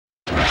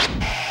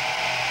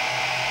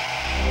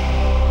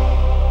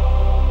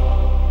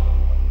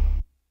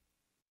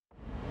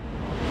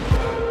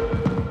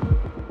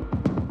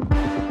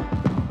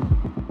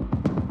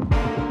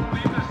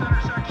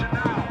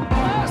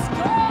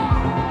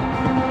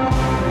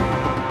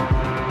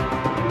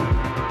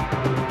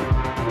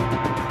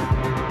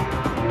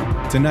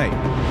Tonight,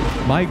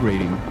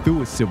 migrating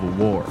through a civil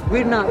war.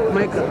 We're not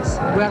migrants,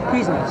 we are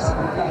prisoners.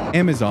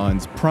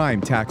 Amazon's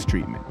prime tax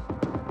treatment.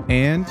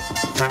 And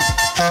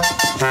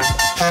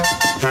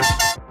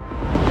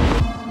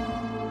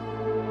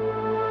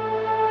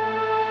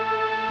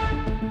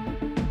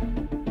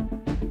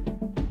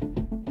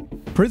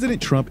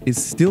President Trump is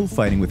still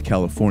fighting with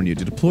California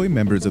to deploy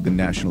members of the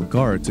National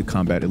Guard to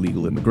combat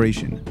illegal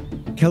immigration.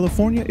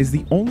 California is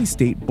the only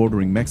state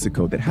bordering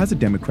Mexico that has a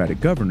Democratic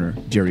governor,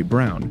 Jerry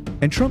Brown,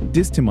 and Trump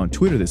dissed him on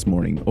Twitter this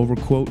morning over,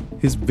 quote,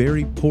 his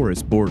very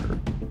porous border.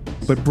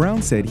 But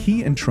Brown said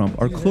he and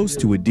Trump are close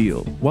to a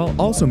deal, while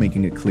also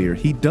making it clear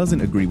he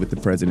doesn't agree with the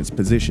president's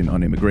position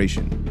on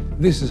immigration.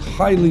 This is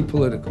highly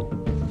political,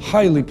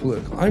 highly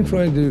political. I'm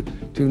trying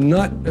to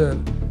not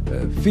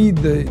feed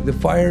the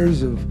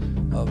fires of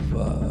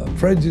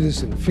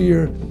prejudice and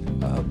fear,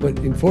 but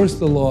enforce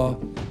the law,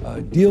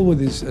 deal with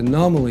this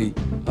anomaly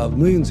of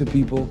millions of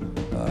people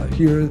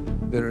here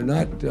that are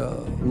not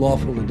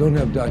lawful, that don't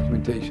have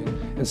documentation,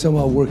 and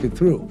somehow work it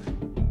through.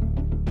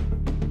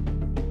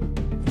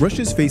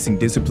 Russia's facing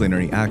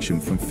disciplinary action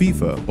from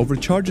FIFA over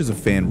charges of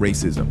fan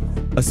racism.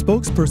 A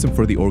spokesperson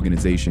for the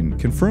organization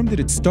confirmed that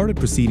it started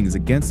proceedings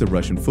against the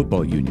Russian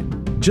Football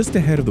Union, just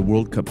ahead of the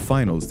World Cup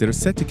finals that are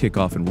set to kick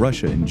off in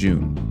Russia in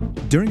June.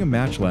 During a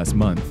match last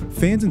month,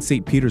 fans in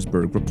St.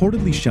 Petersburg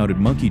reportedly shouted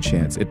monkey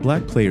chants at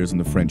black players on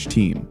the French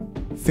team.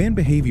 Fan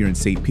behavior in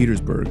St.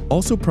 Petersburg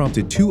also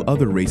prompted 2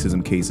 other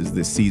racism cases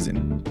this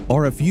season.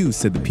 RFU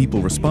said the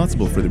people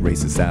responsible for the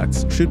racist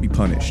acts should be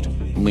punished.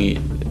 Мы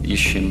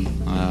ищем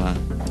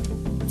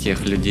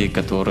тех людей,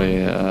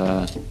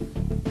 которые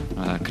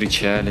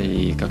кричали,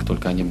 и как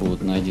только они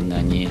будут найдены,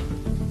 они,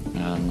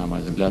 на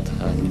мой взгляд,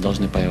 не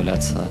должны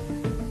появляться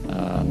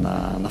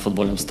на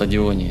футбольном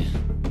стадионе.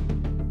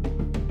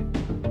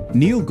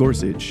 Neil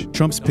Gorsuch,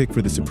 Trump's pick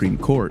for the Supreme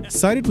Court,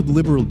 sided with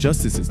liberal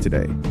justices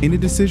today in a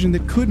decision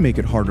that could make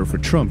it harder for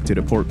Trump to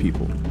deport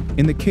people.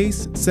 In the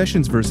case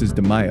Sessions versus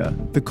DeMaia,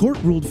 the court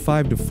ruled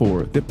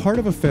 5-4 that part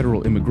of a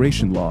federal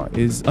immigration law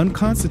is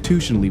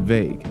unconstitutionally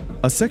vague,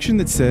 a section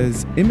that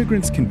says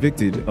immigrants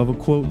convicted of a,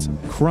 quote,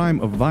 crime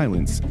of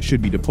violence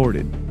should be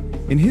deported.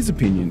 In his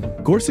opinion,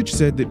 Gorsuch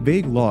said that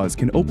vague laws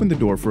can open the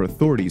door for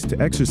authorities to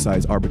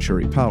exercise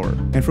arbitrary power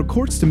and for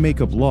courts to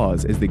make up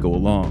laws as they go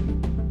along.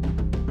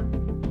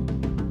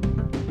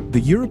 The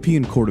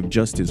European Court of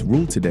Justice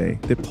ruled today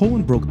that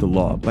Poland broke the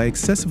law by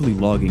excessively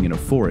logging in a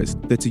forest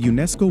that's a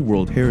UNESCO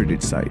World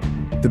Heritage Site.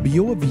 The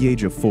Biała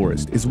Wieża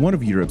forest is one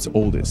of Europe's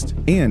oldest,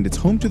 and it's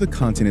home to the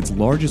continent's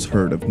largest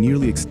herd of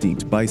nearly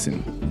extinct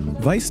bison.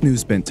 Vice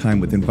News spent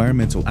time with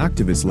environmental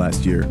activists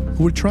last year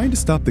who were trying to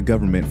stop the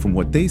government from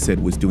what they said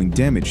was doing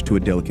damage to a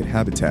delicate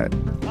habitat.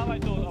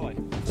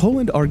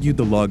 Poland argued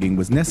the logging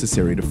was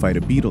necessary to fight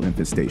a beetle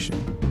infestation,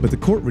 but the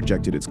court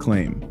rejected its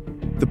claim.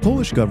 The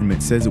Polish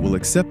government says it will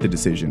accept the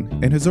decision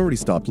and has already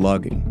stopped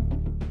logging.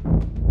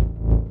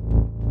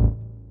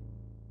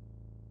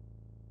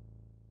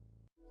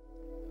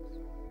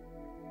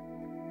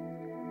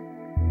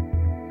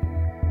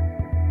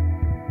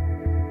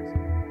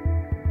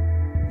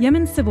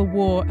 Yemen's civil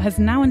war has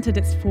now entered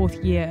its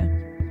 4th year,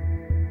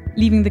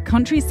 leaving the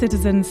country's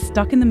citizens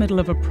stuck in the middle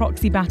of a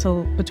proxy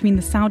battle between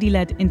the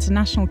Saudi-led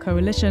international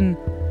coalition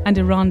and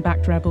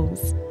Iran-backed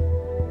rebels.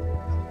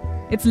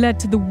 It's led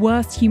to the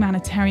worst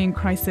humanitarian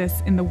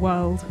crisis in the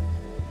world.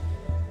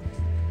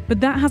 But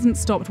that hasn't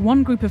stopped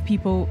one group of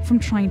people from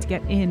trying to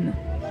get in: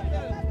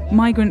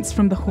 migrants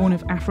from the Horn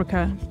of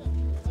Africa.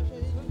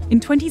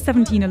 In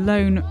 2017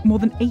 alone, more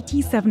than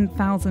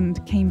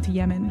 87,000 came to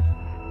Yemen.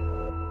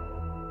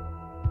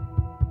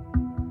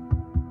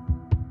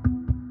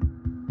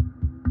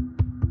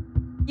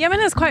 Yemen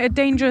is quite a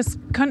dangerous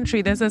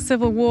country. There's a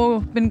civil war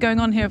been going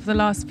on here for the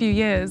last few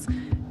years.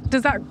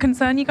 Does that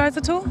concern you guys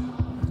at all?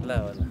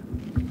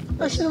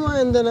 عشان ما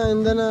عندنا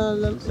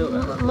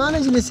ما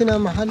نجلس هنا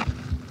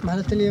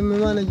محلة اليمن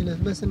ما نجلس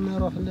بس إنه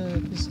نروح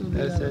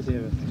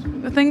للسعودية.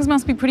 Things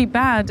must be pretty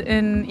bad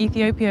in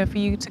Ethiopia for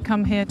you to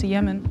come here to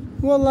Yemen.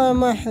 والله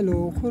ما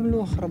حلو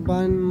كله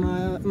خربان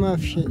ما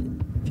في شيء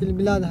في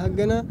البلاد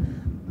حقنا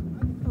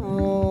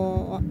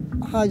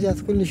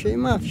حاجات كل شيء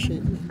ما في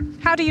شيء.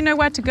 How do you know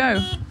where to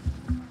go?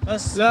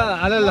 بس لا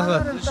على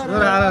اللحظة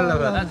نروح على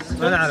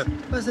اللحظة ما نعرف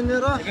بس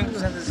نروح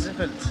هذا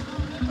الزفل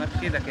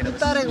كذا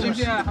بس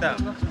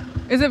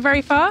Is it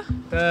very far?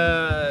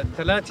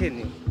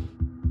 30.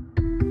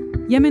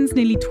 Yemen's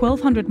nearly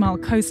 1,200-mile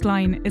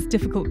coastline is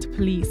difficult to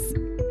police,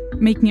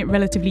 making it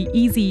relatively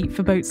easy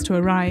for boats to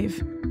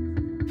arrive.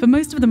 For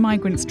most of the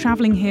migrants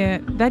traveling here,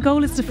 their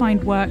goal is to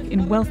find work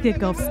in wealthier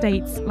Gulf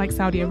states like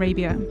Saudi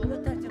Arabia.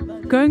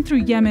 Going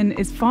through Yemen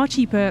is far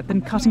cheaper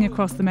than cutting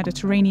across the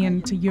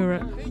Mediterranean to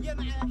Europe.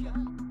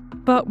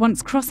 But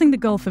once crossing the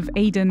Gulf of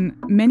Aden,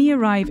 many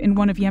arrive in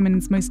one of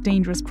Yemen's most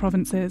dangerous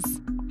provinces,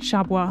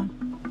 Shabwa,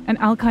 an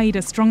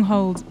al-Qaeda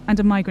stronghold and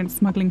a migrant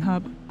smuggling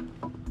hub.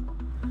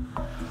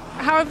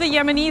 How have the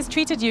Yemenis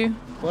treated you?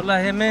 والله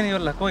يمني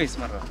والله كويس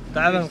مرة.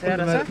 تعبهم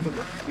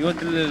يود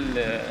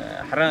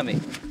الحرامي.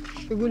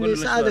 يقول لي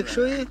ساعدك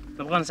شوية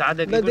نبغى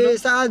نساعدك بدي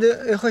ساعد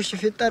يخش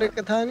في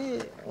الطريق ثاني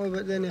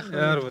وبعدين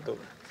يربطوا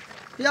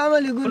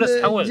يعمل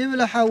يقول جيب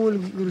له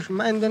حول قروش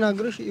ما عندنا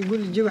قروش يقول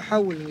لي جيب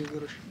حول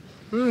القروش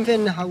من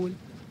فين نحول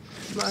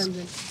ما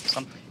عندنا.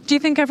 Do you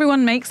think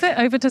everyone makes it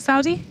over to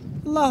Saudi?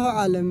 الله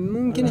أعلم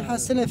ممكن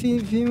يحصلها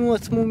في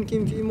موت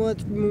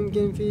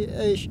ممكن في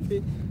عيش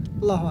في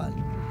الله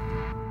أعلم.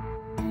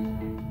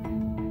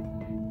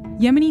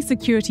 Yemeni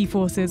security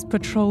forces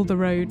patrol the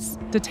roads,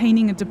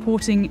 detaining and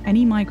deporting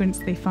any migrants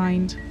they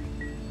find.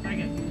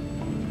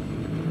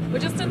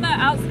 We're just in the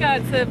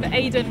outskirts of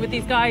Aden with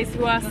these guys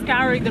who are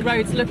scouring the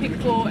roads looking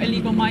for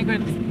illegal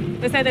migrants.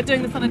 They say they're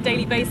doing this on a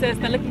daily basis.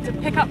 They're looking to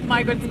pick up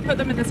migrants and put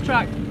them in this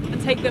truck and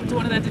take them to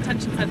one of their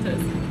detention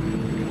centres.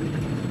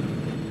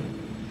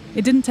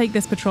 It didn't take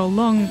this patrol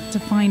long to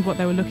find what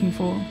they were looking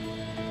for.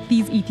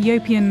 These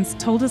Ethiopians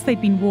told us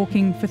they'd been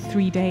walking for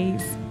 3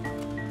 days.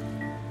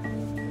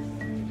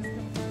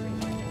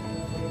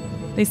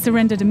 They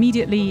surrendered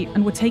immediately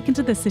and were taken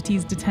to the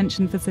city's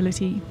detention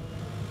facility.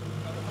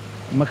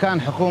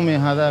 مكان حكومي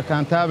هذا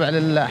كان تابع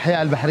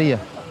للأحياء البحرية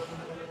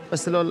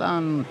بس لو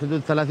الآن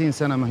حدود 30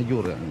 سنة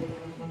مهجور يعني.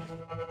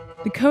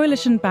 The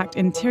coalition-backed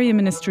Interior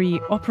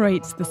Ministry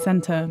operates the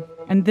centre,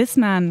 and this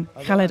man,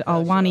 Khaled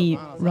Alwani,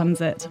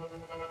 runs it.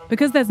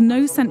 Because there's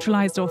no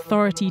centralised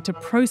authority to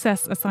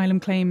process asylum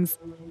claims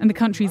and the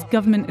country's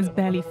government is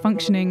barely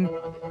functioning,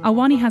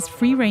 Alwani has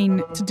free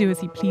rein to do as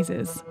he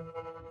pleases.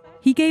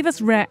 He gave us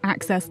rare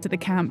access to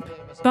the camp,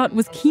 but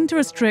was keen to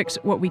restrict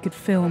what we could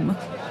film.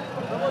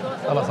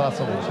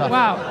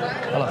 Wow.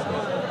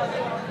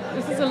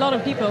 This is a lot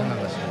of people.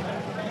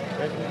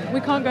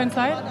 We can't go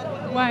inside?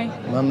 Why?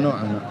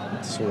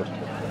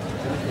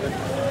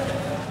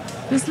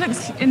 This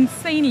looks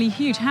insanely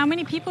huge. How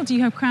many people do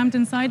you have crammed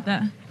inside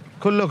there?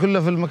 كله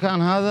في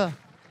المكان هذا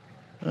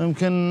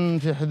يمكن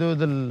في حدود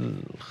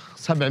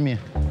 700.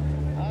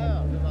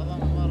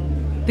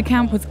 The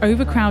camp was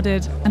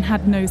overcrowded and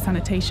had no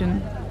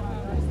sanitation.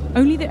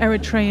 Only the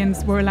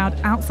Eritreans were allowed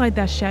outside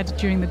their shed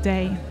during the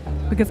day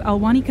because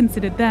Alwani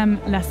considered them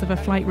less of a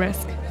flight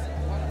risk.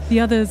 The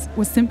others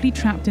were simply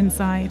trapped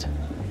inside.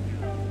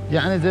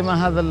 يعني زي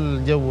ما هذا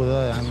الجو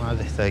ذا يعني ما عاد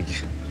يحتاج.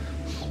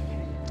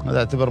 هذا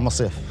يعتبر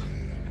مصيف.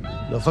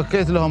 لو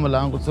فكيت لهم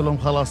الآن قلت لهم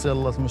خلاص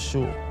يلا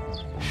تمشوا.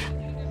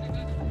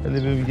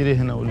 اللي بيجري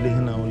هنا واللي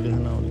هنا واللي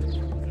هنا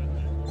واللي.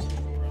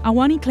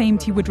 Alwani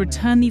claimed he would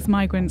return these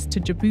migrants to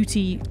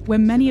Djibouti, where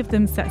many of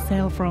them set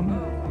sail from.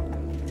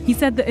 He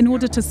said that in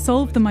order to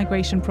solve the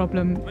migration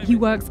problem, he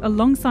works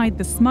alongside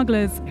the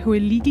smugglers who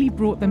illegally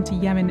brought them to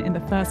Yemen in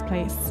the first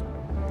place.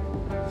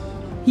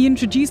 He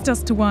introduced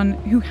us to one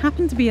who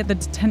happened to be at the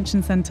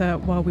detention centre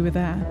while we were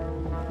there.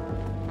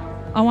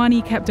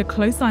 Alwani kept a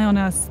close eye on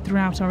us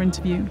throughout our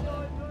interview.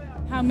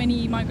 How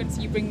many migrants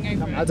are you bringing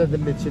over?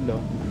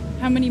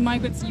 How many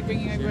migrants are you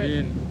bringing over?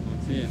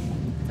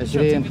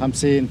 20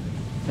 50.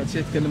 That's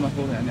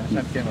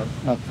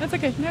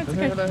okay. No, it's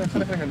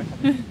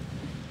okay.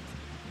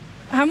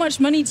 How much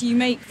money do you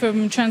make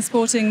from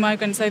transporting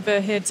migrants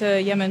over here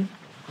to Yemen?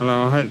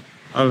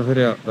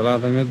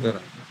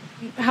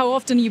 How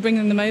often are you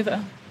bringing them over?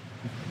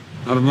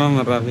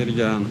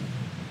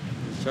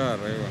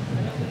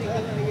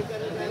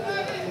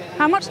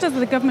 How much does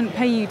the government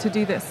pay you to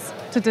do this?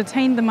 To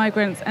detain the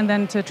migrants and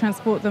then to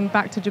transport them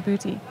back to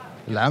Djibouti?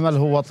 العمل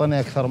هو وطني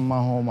أكثر ما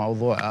هو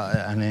موضوع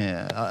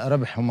يعني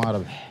ربح وما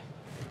ربح.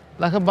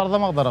 لكن برضه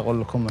ما أقدر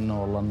أقول لكم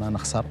إنه والله إننا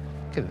نخسر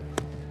كذا.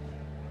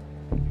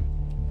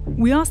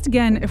 We asked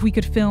again if we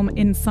could film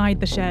inside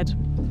the shed,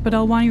 but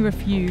Alwani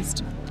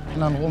refused.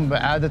 إحنا نقوم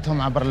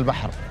بإعادتهم عبر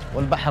البحر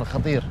والبحر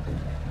خطير.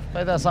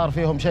 فإذا صار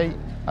فيهم شيء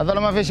هذول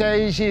ما في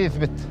شيء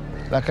يثبت.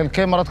 لكن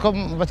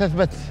كاميرتكم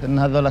بتثبت إن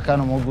هذول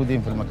كانوا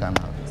موجودين في المكان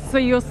هذا. So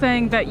you're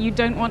saying that you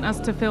don't want us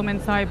to film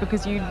inside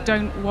because you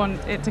don't want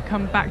it to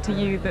come back to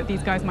you that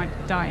these guys might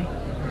die?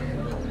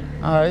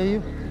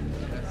 أيوه.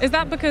 Is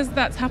that because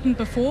that's happened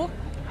before?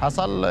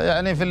 حصل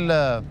يعني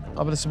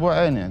قبل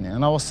أسبوعين يعني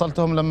أنا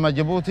وصلتهم لما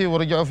جيبوتي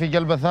ورجعوا في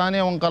قلبة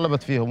ثانية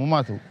وانقلبت فيهم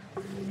وماتوا.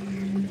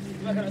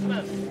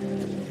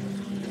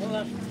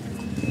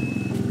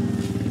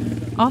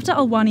 After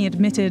Alwani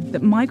admitted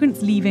that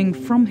migrants leaving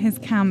from his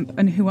camp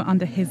and who were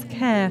under his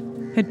care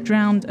had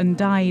drowned and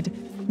died,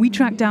 we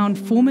tracked down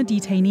former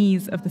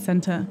detainees of the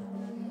centre.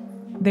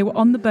 They were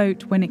on the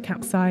boat when it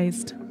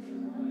capsized.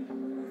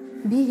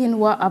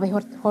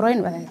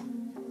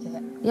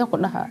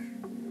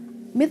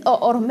 mid oo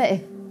orme eh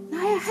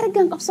naya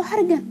hargan qabso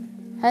hargan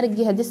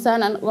hargi hadii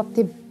saanan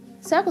waqti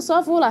saako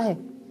soo fuulahay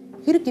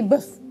hirki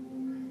baf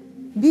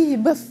bihi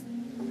baf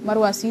mar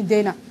waa sii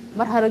deena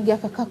mar harga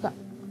ka kaka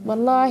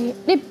wallahi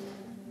dib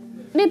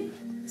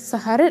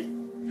saharir.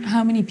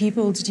 How many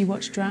people did you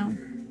watch drown?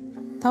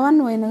 tawan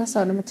way naga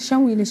soo dhimatay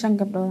 5 wiil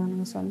 5 gabdhood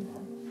naga soo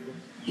dhimatay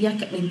yaa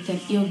ka dhintay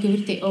iyo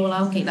gabirtay oo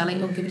walaalkay dhalay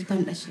oo gabirtan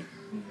dhashay.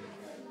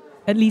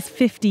 At least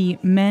 50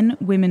 men,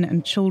 women and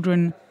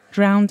children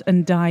drowned and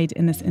died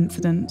in this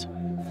incident.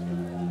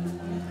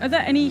 Are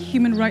there any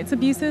human rights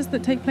abuses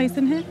that take place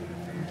in here?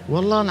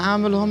 والله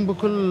نعاملهم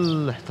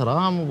بكل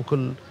احترام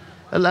وبكل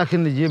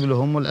الأكل نجيب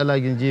لهم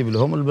والعلاج نجيب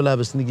لهم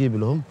والملابس نجيب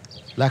لهم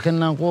لكن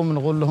نقوم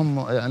نقول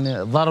لهم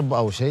يعني ضرب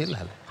أو شيء لا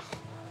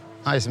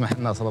ما يسمح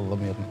لنا صلاة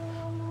ضميرنا.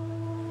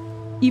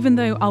 Even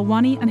though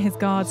Alwani and his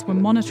guards were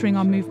monitoring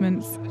our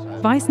movements,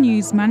 Vice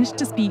News managed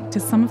to speak to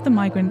some of the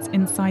migrants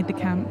inside the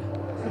camp.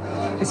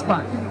 It's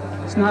fine.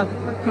 It's not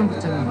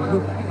comfortable.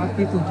 Look what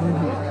people do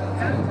here.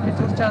 They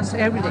torture us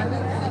every day.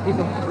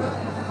 People,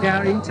 they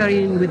are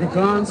entering with the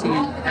guns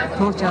and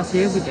torture us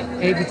every day,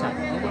 every time.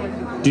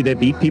 Do they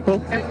beat people?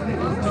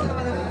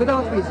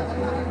 Without reason.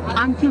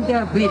 Until they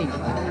are bleeding.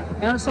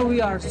 And also we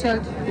are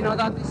sold, you know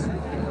that is,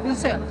 we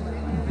sell.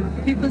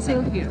 People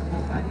sell here.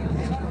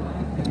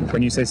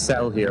 When you say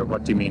sell here,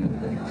 what do you mean?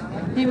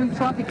 Human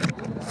trafficking.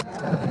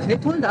 They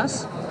told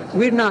us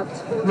we're not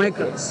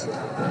migrants.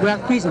 We are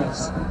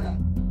prisoners.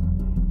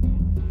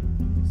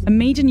 A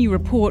major new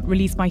report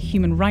released by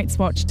Human Rights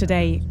Watch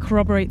today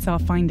corroborates our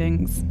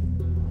findings.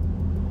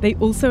 They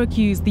also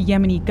accuse the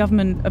Yemeni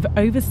government of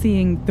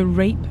overseeing the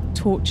rape,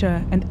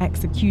 torture, and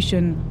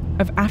execution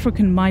of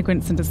African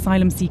migrants and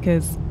asylum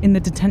seekers in the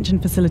detention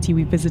facility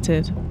we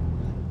visited.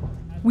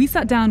 We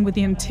sat down with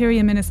the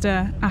Interior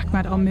Minister,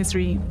 Ahmad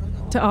al-Misri,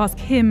 to ask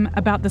him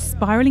about the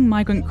spiraling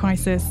migrant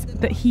crisis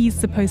that he's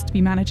supposed to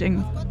be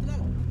managing.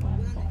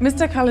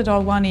 Mr. Khalid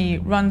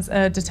Alwani runs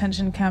a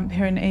detention camp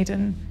here in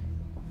Aden.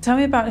 Tell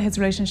me about his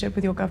relationship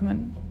with your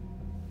government.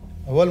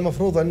 هو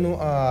المفروض انه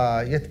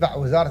يتبع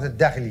وزارة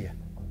الداخلية.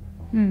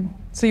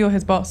 So you're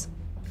his boss?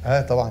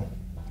 طبعا.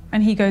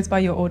 And he goes by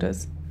your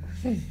orders?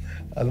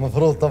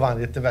 المفروض طبعا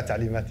يتبع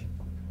تعليماتي.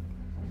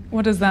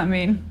 What does that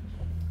mean?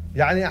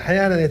 يعني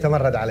أحيانا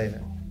يتمرد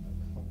علينا.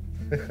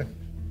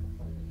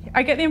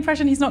 I get the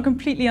impression he's not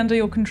completely under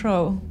your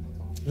control.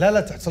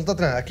 لا تحت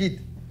سلطتنا أكيد.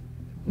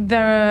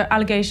 There are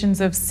allegations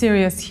of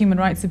serious human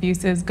rights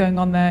abuses going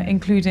on there,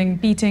 including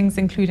beatings,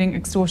 including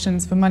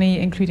extortions for money,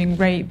 including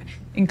rape,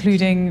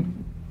 including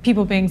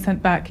people being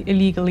sent back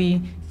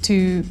illegally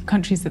to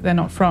countries that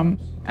they're not from.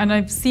 And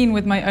I've seen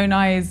with my own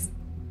eyes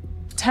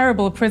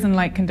terrible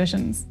prison-like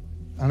conditions.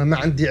 أنا ما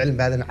عندي علم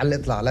بهذا على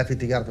الإطلاق، لا في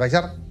تجارة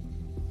بشر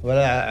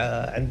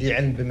ولا عندي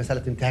علم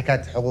بمسألة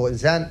انتهاكات حقوق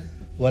إنسان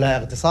ولا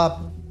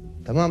اغتصاب.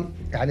 تمام؟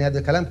 يعني هذا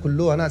الكلام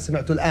كله أنا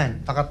سمعته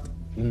الآن فقط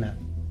منها.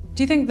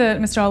 Do you think that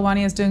Mr.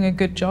 Alwani is doing a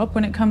good job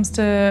when it comes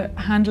to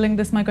handling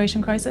this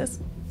migration crisis?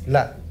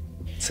 لا،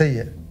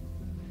 سيء.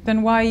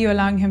 Then why are you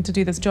allowing him to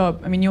do this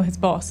job? I mean, you're his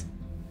boss.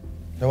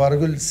 هو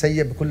رجل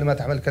سيء بكل ما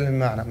تحمل كلمة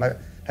معنا.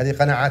 هذه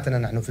قناعاتنا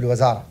نحن في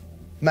الوزارة.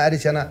 ما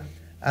أريش أنا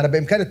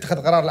بإمكاني اتخذ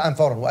قرار الآن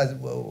فورا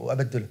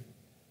وأبدله.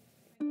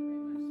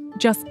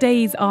 Just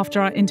days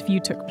after our interview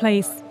took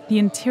place, the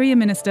Interior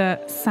Minister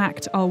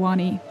sacked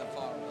Alwani.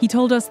 He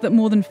told us that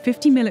more than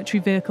 50 military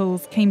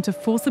vehicles came to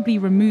forcibly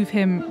remove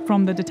him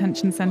from the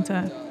detention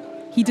centre.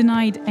 He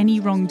denied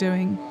any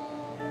wrongdoing.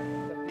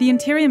 The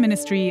Interior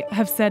Ministry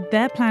have said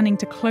they're planning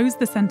to close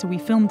the centre we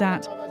filmed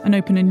at and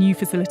open a new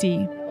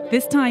facility,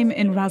 this time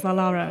in Ras Al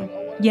Ara,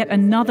 yet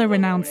another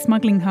renowned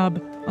smuggling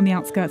hub on the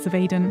outskirts of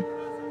Aden.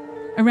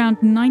 Around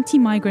 90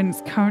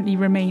 migrants currently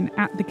remain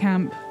at the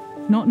camp,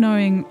 not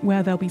knowing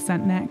where they'll be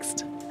sent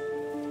next.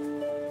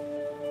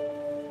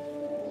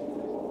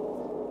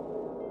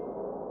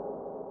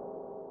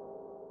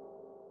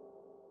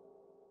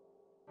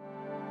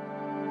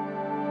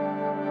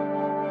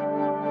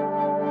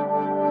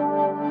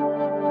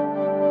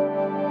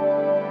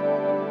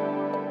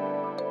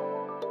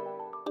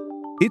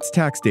 It's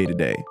tax day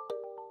today,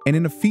 and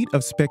in a feat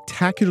of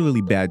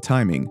spectacularly bad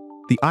timing,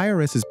 the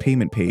IRS's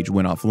payment page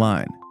went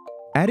offline,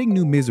 adding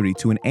new misery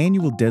to an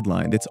annual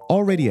deadline that's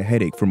already a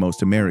headache for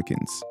most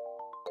Americans.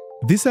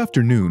 This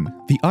afternoon,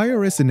 the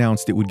IRS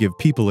announced it would give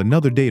people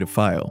another day to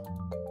file.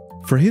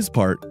 For his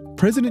part,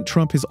 President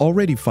Trump has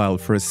already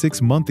filed for a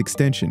 6-month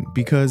extension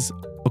because,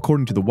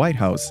 according to the White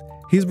House,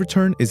 his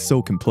return is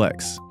so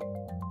complex.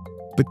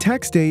 But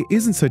tax day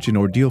isn't such an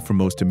ordeal for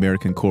most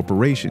American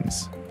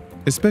corporations,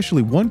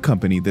 especially one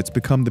company that's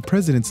become the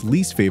president's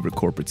least favorite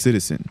corporate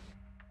citizen.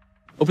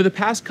 Over the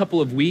past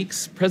couple of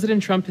weeks,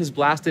 President Trump has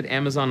blasted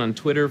Amazon on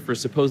Twitter for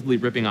supposedly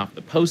ripping off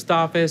the post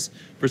office,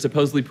 for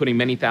supposedly putting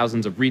many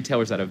thousands of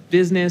retailers out of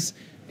business,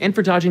 and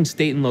for dodging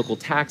state and local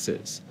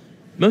taxes.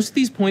 Most of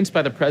these points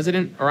by the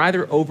president are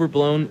either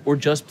overblown or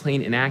just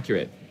plain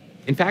inaccurate.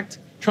 In fact,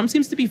 Trump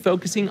seems to be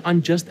focusing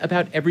on just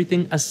about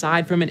everything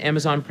aside from an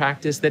Amazon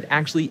practice that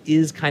actually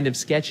is kind of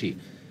sketchy,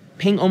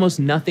 paying almost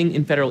nothing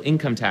in federal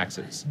income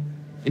taxes.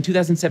 In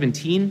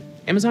 2017,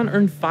 Amazon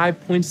earned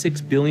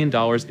 $5.6 billion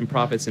in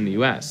profits in the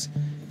US,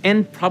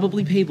 and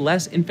probably paid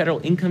less in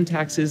federal income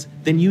taxes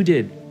than you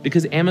did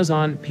because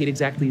Amazon paid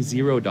exactly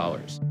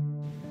 $0.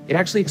 It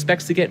actually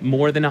expects to get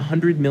more than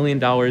 $100 million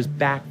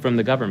back from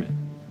the government.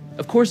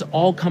 Of course,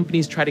 all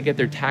companies try to get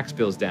their tax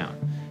bills down,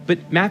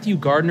 but Matthew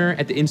Gardner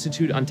at the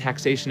Institute on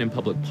Taxation and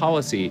Public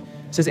Policy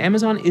says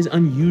Amazon is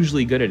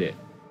unusually good at it.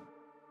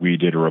 We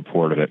did a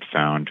report that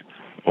found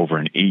over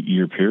an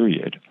 8-year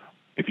period,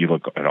 if you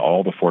look at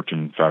all the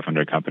Fortune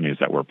 500 companies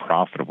that were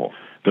profitable,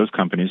 those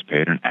companies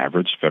paid an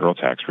average federal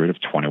tax rate of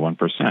 21%.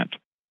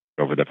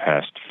 Over the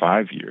past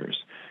 5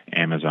 years,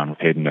 Amazon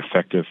paid an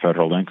effective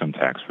federal income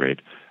tax rate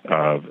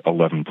of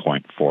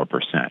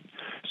 11.4%.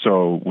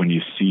 So when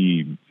you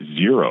see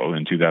 0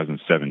 in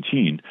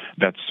 2017,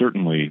 that's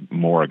certainly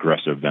more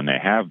aggressive than they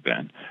have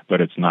been,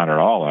 but it's not at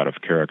all out of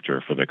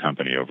character for the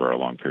company over a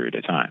long period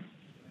of time.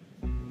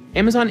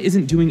 Amazon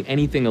isn't doing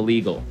anything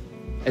illegal.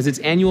 As its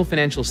annual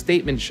financial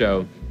statements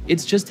show,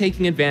 it's just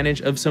taking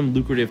advantage of some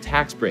lucrative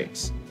tax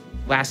breaks.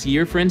 Last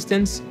year, for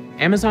instance,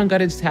 Amazon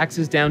got its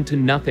taxes down to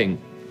nothing,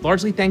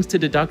 largely thanks to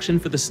deduction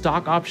for the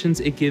stock options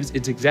it gives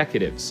its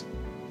executives.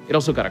 It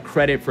also got a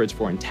credit for its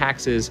foreign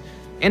taxes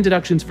and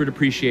deductions for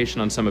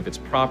depreciation on some of its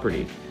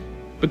property.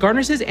 But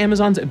Gardner says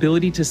Amazon's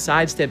ability to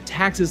sidestep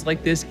taxes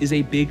like this is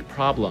a big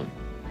problem.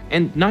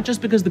 And not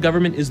just because the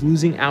government is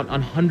losing out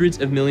on hundreds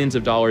of millions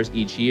of dollars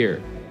each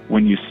year.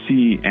 When you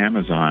see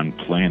Amazon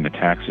playing the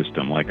tax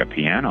system like a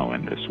piano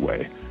in this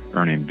way,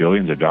 earning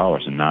billions of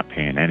dollars and not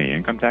paying any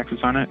income taxes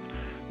on it,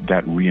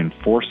 that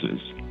reinforces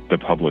the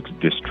public's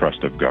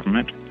distrust of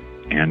government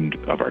and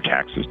of our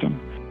tax system.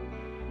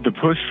 The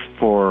push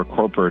for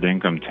corporate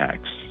income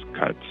tax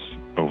cuts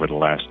over the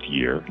last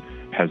year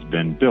has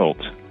been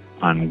built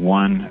on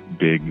one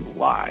big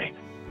lie.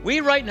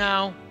 We right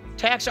now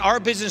tax our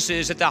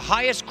businesses at the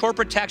highest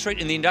corporate tax rate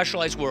in the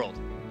industrialized world.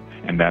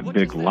 And that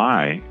big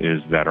lie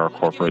is that our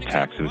corporate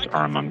taxes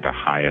are among the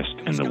highest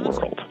in the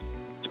world.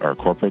 Our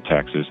corporate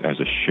taxes as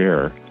a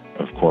share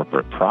of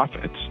corporate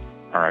profits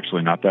are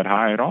actually not that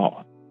high at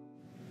all.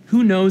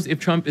 Who knows if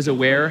Trump is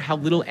aware how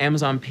little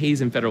Amazon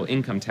pays in federal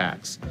income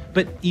tax?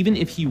 But even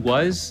if he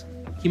was,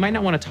 he might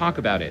not want to talk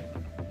about it.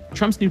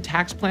 Trump's new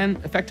tax plan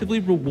effectively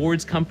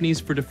rewards companies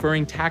for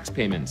deferring tax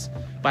payments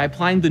by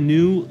applying the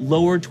new,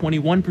 lower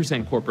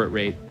 21% corporate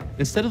rate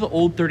instead of the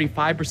old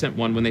 35%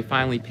 one when they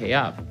finally pay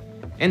up.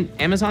 And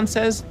Amazon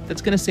says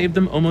that's going to save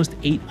them almost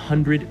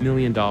 $800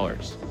 million.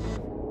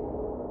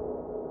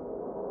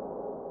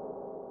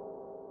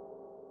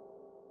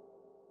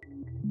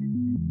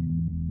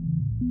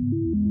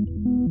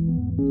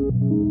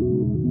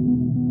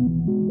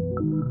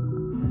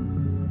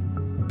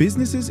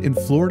 Businesses in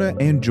Florida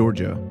and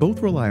Georgia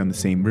both rely on the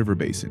same river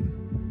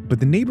basin, but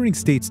the neighboring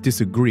states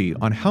disagree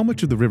on how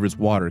much of the river's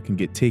water can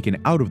get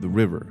taken out of the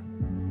river.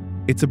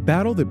 It's a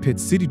battle that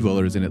pits city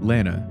dwellers in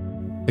Atlanta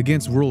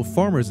against rural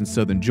farmers in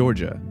southern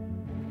Georgia,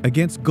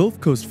 against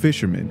Gulf Coast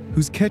fishermen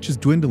whose catch is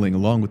dwindling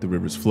along with the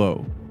river's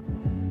flow.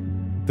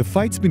 The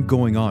fight's been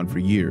going on for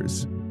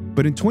years,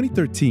 but in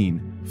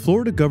 2013,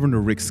 Florida Governor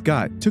Rick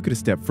Scott took it a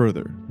step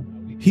further.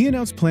 He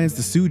announced plans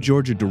to sue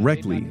Georgia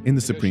directly in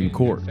the Supreme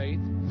Court.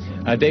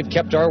 They've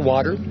kept our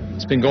water.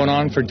 It's been going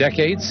on for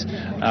decades.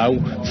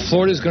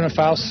 Florida's going to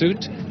file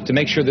suit to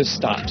make sure this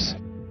stops.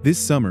 This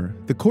summer,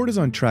 the court is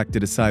on track to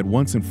decide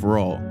once and for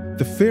all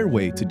the fair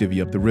way to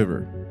divvy up the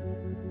river.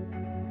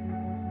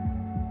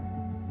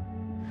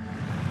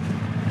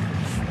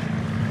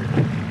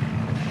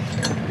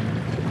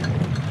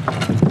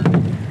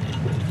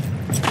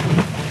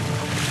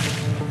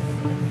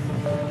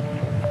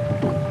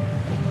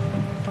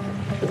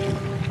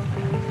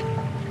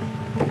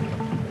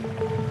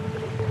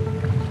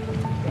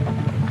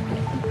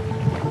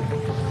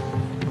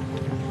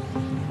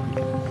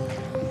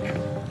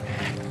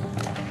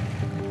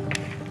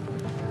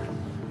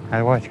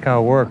 That's what you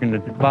call working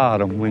at the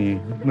bottom when you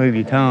move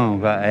your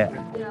tongue like that.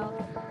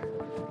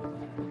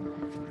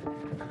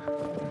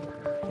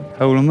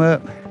 Hold them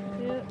up.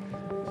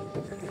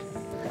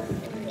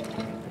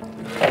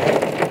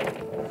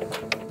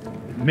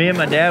 Me and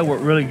my dad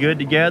work really good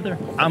together.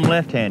 I'm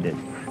left-handed,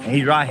 and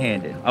he's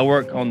right-handed. I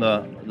work on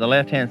the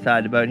left-hand side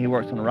of the boat, and he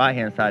works on the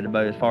right-hand side of the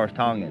boat as far as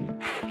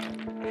tonging.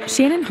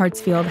 Shannon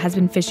Hartsfield has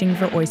been fishing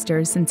for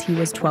oysters since he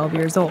was 12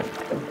 years old.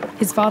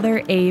 His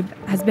father, Abe,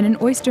 has been an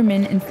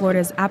oysterman in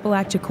Florida's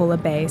Apalachicola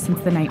Bay since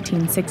the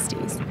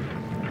 1960s.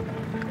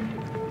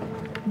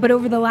 But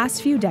over the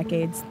last few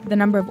decades, the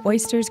number of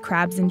oysters,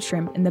 crabs, and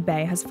shrimp in the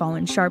bay has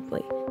fallen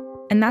sharply.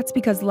 And that's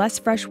because less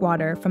fresh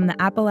water from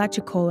the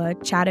Apalachicola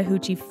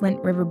Chattahoochee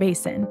Flint River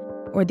Basin,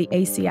 or the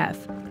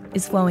ACF,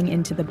 is flowing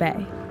into the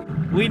bay.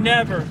 We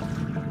never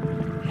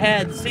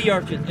had sea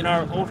urchins in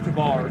our oyster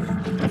bars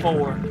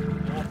before.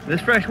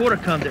 This fresh water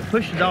comes, it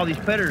pushes all these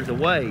predators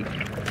away.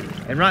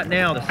 And right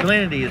now, the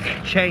salinity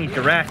has changed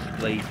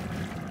drastically.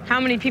 How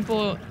many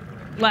people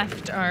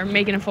left are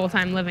making a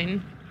full-time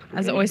living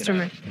as an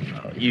oysterman?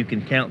 You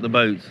can count the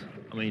boats.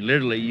 I mean,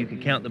 literally, you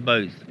can count the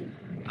boats.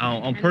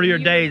 On prettier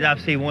days, I've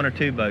seen 1 or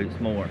 2 boats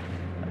more.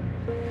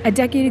 A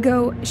decade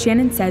ago,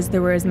 Shannon says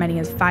there were as many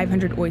as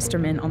 500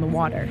 oystermen on the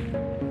water.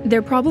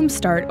 Their problems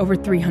start over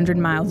 300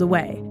 miles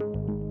away,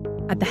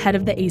 at the head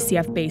of the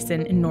ACF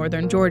Basin in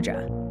northern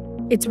Georgia.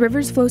 Its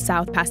rivers flow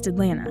south past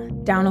Atlanta,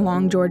 down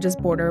along Georgia's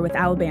border with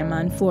Alabama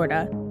and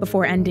Florida,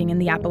 before ending in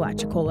the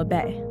Apalachicola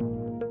Bay.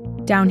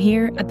 Down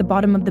here, at the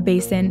bottom of the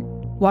basin,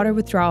 water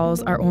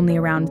withdrawals are only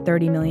around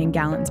 30 million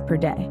gallons per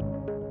day.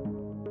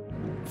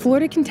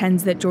 Florida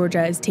contends that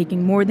Georgia is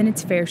taking more than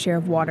its fair share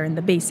of water in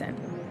the basin,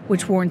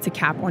 which warrants a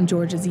cap on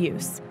Georgia's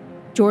use.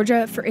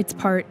 Georgia, for its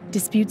part,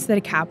 disputes that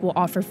a cap will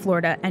offer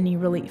Florida any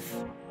relief.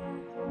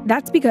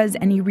 That's because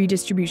any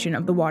redistribution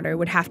of the water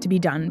would have to be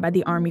done by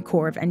the Army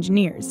Corps of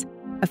Engineers,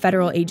 a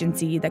federal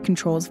agency that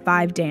controls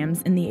 5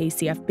 dams in the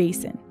ACF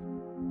basin.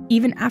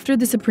 Even after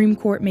the Supreme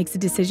Court makes a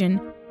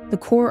decision, the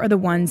Corps are the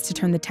ones to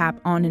turn the tap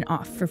on and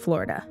off for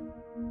Florida.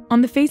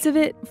 On the face of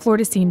it,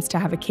 Florida seems to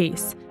have a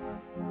case.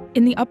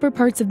 In the upper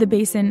parts of the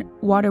basin,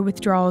 water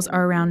withdrawals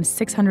are around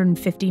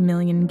 650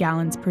 million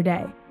gallons per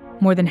day,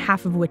 more than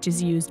half of which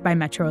is used by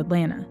Metro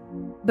Atlanta.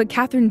 But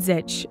Catherine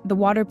Zitch, the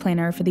water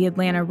planner for the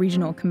Atlanta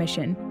Regional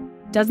Commission,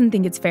 doesn't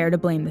think it's fair to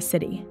blame the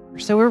city.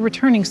 So we're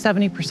returning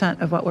 70%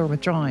 of what we're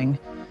withdrawing,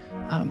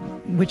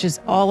 which is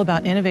all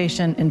about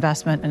innovation,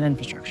 investment, and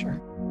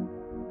infrastructure.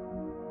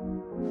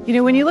 You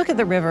know, when you look at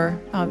the river,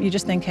 you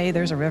just think, hey,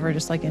 there's a river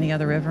just like any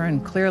other river,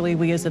 and clearly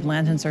we as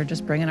Atlantans are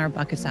just bringing our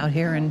buckets out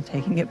here and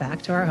taking it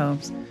back to our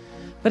homes.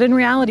 But in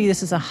reality,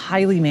 this is a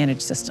highly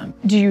managed system.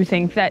 Do you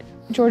think that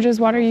Georgia's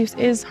water use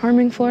is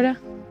harming Florida?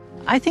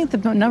 I think the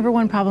number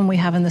one problem we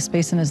have in this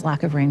basin is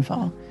lack of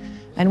rainfall.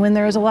 And when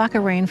there is a lack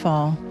of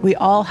rainfall, we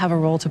all have a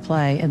role to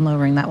play in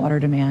lowering that water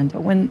demand.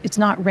 But when it's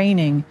not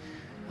raining,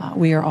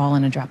 we are all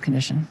in a drought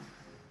condition.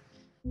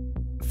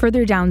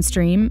 Further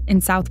downstream,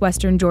 in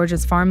southwestern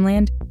Georgia's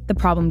farmland, the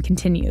problem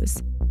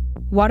continues.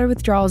 Water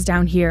withdrawals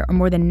down here are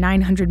more than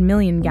 900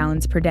 million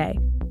gallons per day,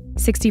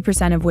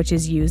 60% of which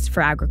is used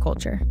for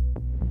agriculture.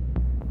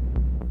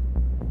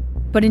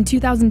 But in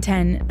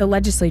 2010, the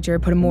legislature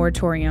put a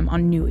moratorium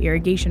on new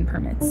irrigation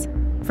permits.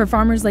 For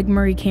farmers like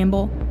Murray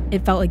Campbell,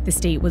 it felt like the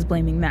state was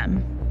blaming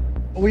them.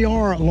 We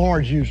are a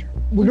large user.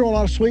 We grow a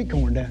lot of sweet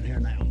corn down here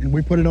now, and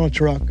we put it on a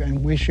truck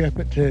and we ship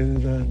it to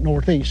the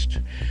Northeast.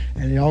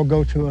 And y'all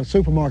go to a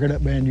supermarket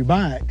up there and you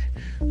buy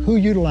it. Who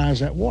utilizes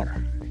that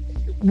water?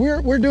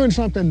 We're doing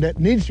something that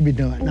needs to be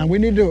done. Now we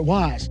need to do it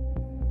wise.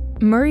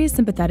 Murray is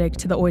sympathetic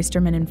to the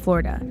oystermen in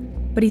Florida,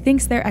 but he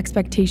thinks their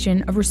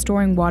expectation of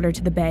restoring water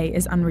to the bay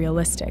is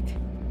unrealistic.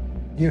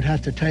 You'd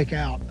have to take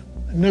out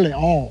nearly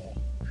all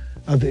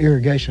of the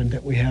irrigation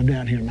that we have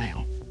down here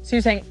now. So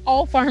you're saying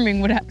all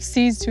farming would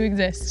cease to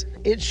exist?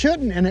 It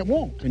shouldn't, and it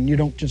won't. And you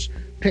don't just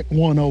pick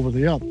one over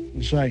the other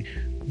and say,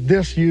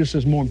 this use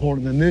is more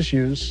important than this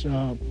use.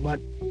 But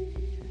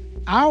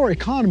our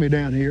economy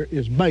down here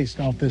is based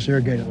off this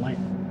irrigated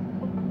land.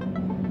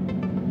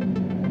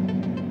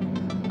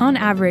 On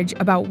average,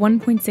 about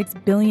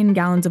 1.6 billion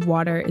gallons of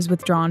water is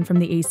withdrawn from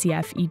the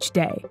ACF each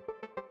day.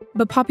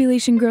 But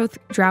population growth,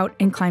 drought,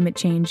 and climate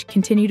change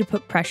continue to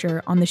put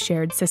pressure on the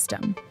shared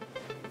system.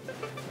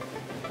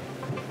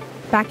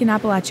 Back in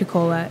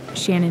Apalachicola,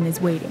 Shannon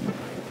is waiting.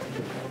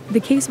 The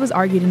case was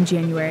argued in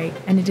January,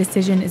 and a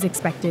decision is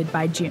expected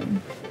by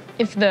June.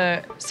 If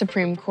the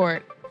Supreme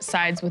Court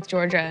sides with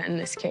Georgia in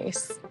this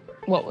case,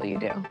 what will you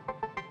do?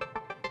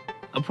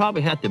 I'll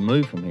probably have to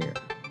move from here.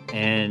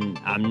 And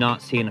I'm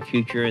not seeing a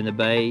future in the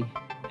Bay.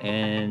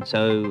 And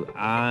so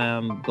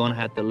I'm going to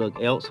have to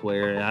look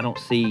elsewhere. And I don't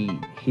see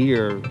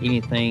here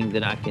anything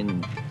that I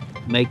can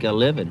make a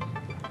living.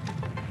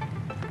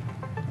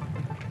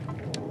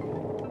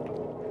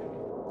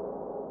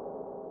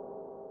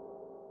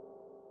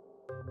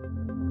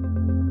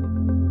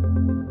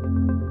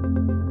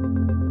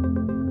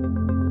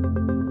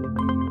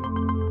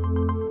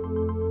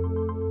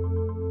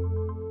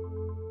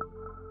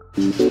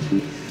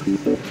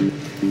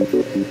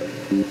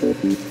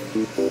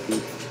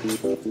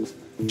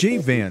 Jay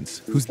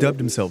Vance, who's dubbed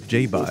himself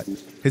J-Bot,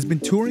 has been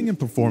touring and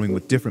performing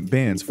with different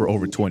bands for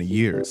over 20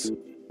 years.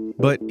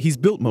 But he's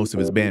built most of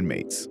his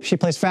bandmates. She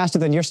plays faster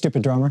than your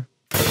stupid drummer.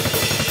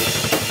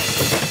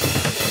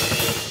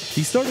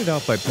 He started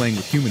out by playing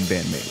with human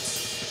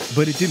bandmates,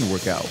 but it didn't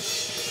work out.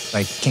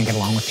 I can't get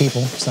along with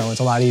people, so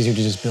it's a lot easier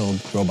to just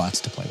build robots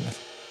to play with.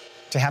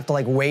 To have to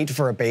wait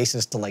for a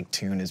bassist to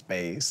tune his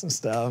bass and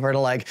stuff, or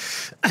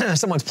to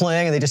someone's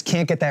playing and they just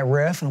can't get that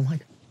riff, and I'm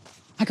like,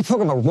 I could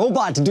program a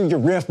robot to do your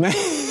riff, man.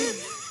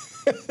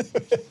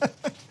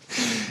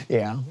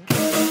 Yeah.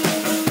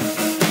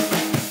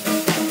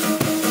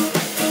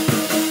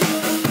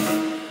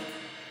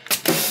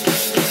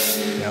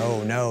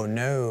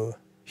 No.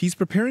 He's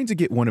preparing to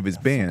get one of his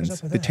bands,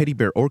 the Teddy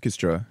Bear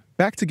Orchestra,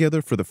 back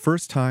together for the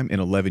first time in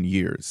 11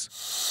 years.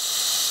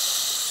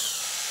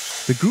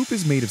 The group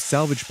is made of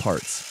salvage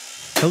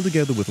parts, held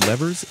together with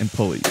levers and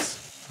pulleys.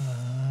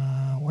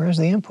 Where's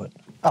the input?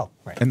 Oh,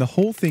 right. And the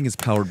whole thing is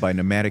powered by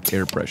pneumatic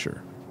air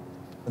pressure.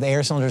 The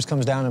air cylinders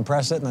comes down and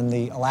press it, and then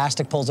the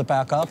elastic pulls it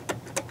back up.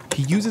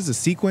 He uses a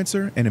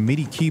sequencer and a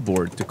MIDI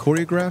keyboard to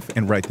choreograph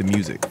and write the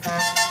music.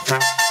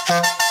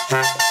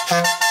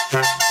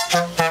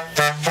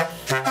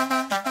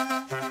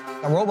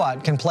 A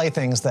robot can play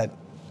things that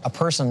a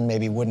person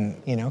maybe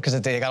wouldn't, because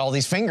they got all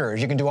these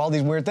fingers. You can do all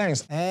these weird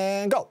things.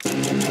 And go.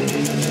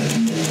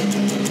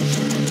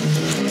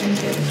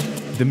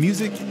 The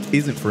music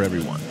isn't for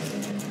everyone.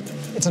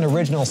 It's an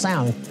original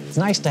sound. It's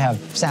nice to have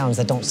sounds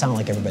that don't sound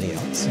like everybody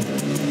else.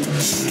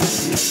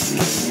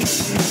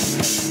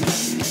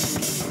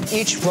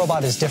 Each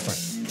robot is different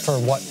for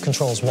what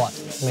controls what.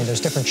 I mean,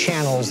 there's different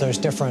channels, there's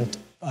different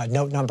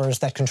note numbers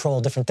that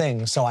control different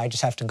things, so I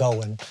just have to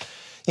go and,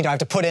 I have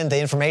to put in the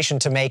information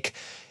to make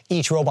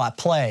each robot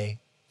play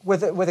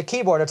with a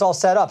keyboard. It's all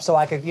set up so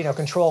I could,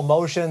 control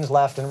motions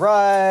left and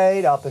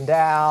right, up and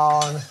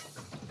down.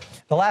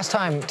 The last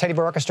time Teddy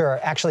Bear Orchestra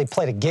actually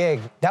played a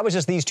gig, that was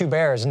just these two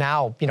bears.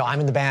 Now, I'm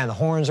in the band, the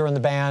horns are in the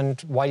band,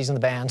 Whitey's in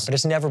the band, but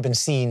it's never been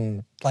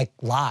seen,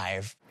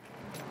 live.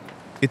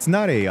 It's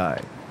not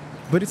AI,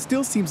 but it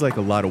still seems like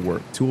a lot of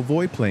work to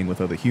avoid playing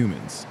with other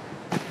humans.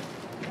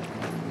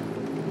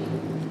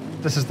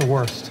 This is the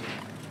worst.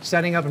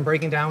 Setting up and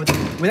breaking down with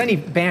any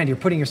band, you're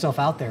putting yourself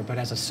out there, but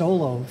as a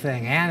solo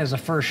thing and as a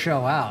first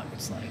show out,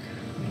 it's like,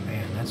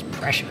 man, that's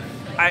pressure.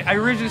 I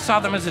originally saw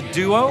them as a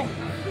duo.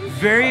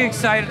 Very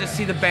excited to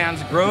see the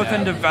band's growth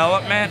and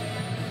development.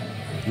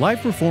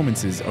 Live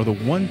performances are the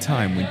one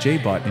time when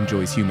J-Bot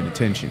enjoys human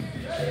attention.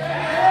 To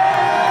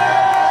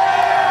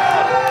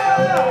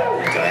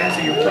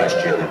answer your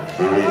question,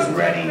 who is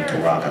ready to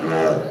rock and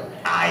roll?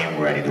 I am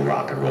ready to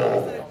rock and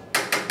roll.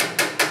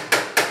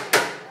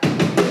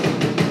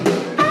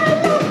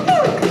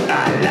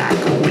 I like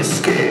a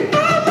whiskey.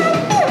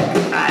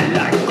 I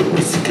like a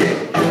whiskey.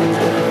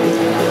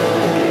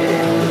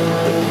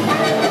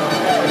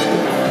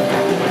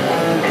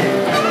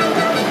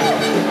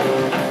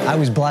 I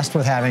was blessed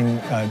with having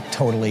a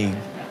totally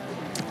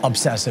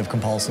obsessive,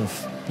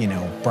 compulsive,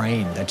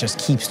 brain that just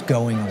keeps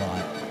going a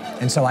lot.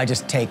 And so I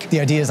just take the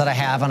ideas that I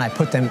have and I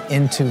put them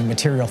into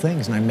material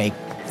things and I make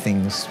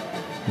things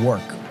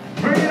work.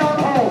 Bring it on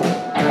home.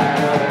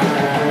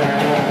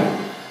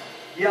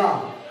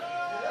 Yeah.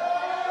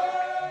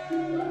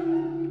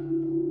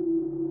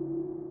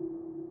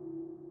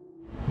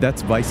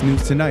 That's Vice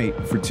News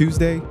Tonight for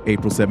Tuesday,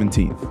 April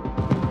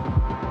 17th.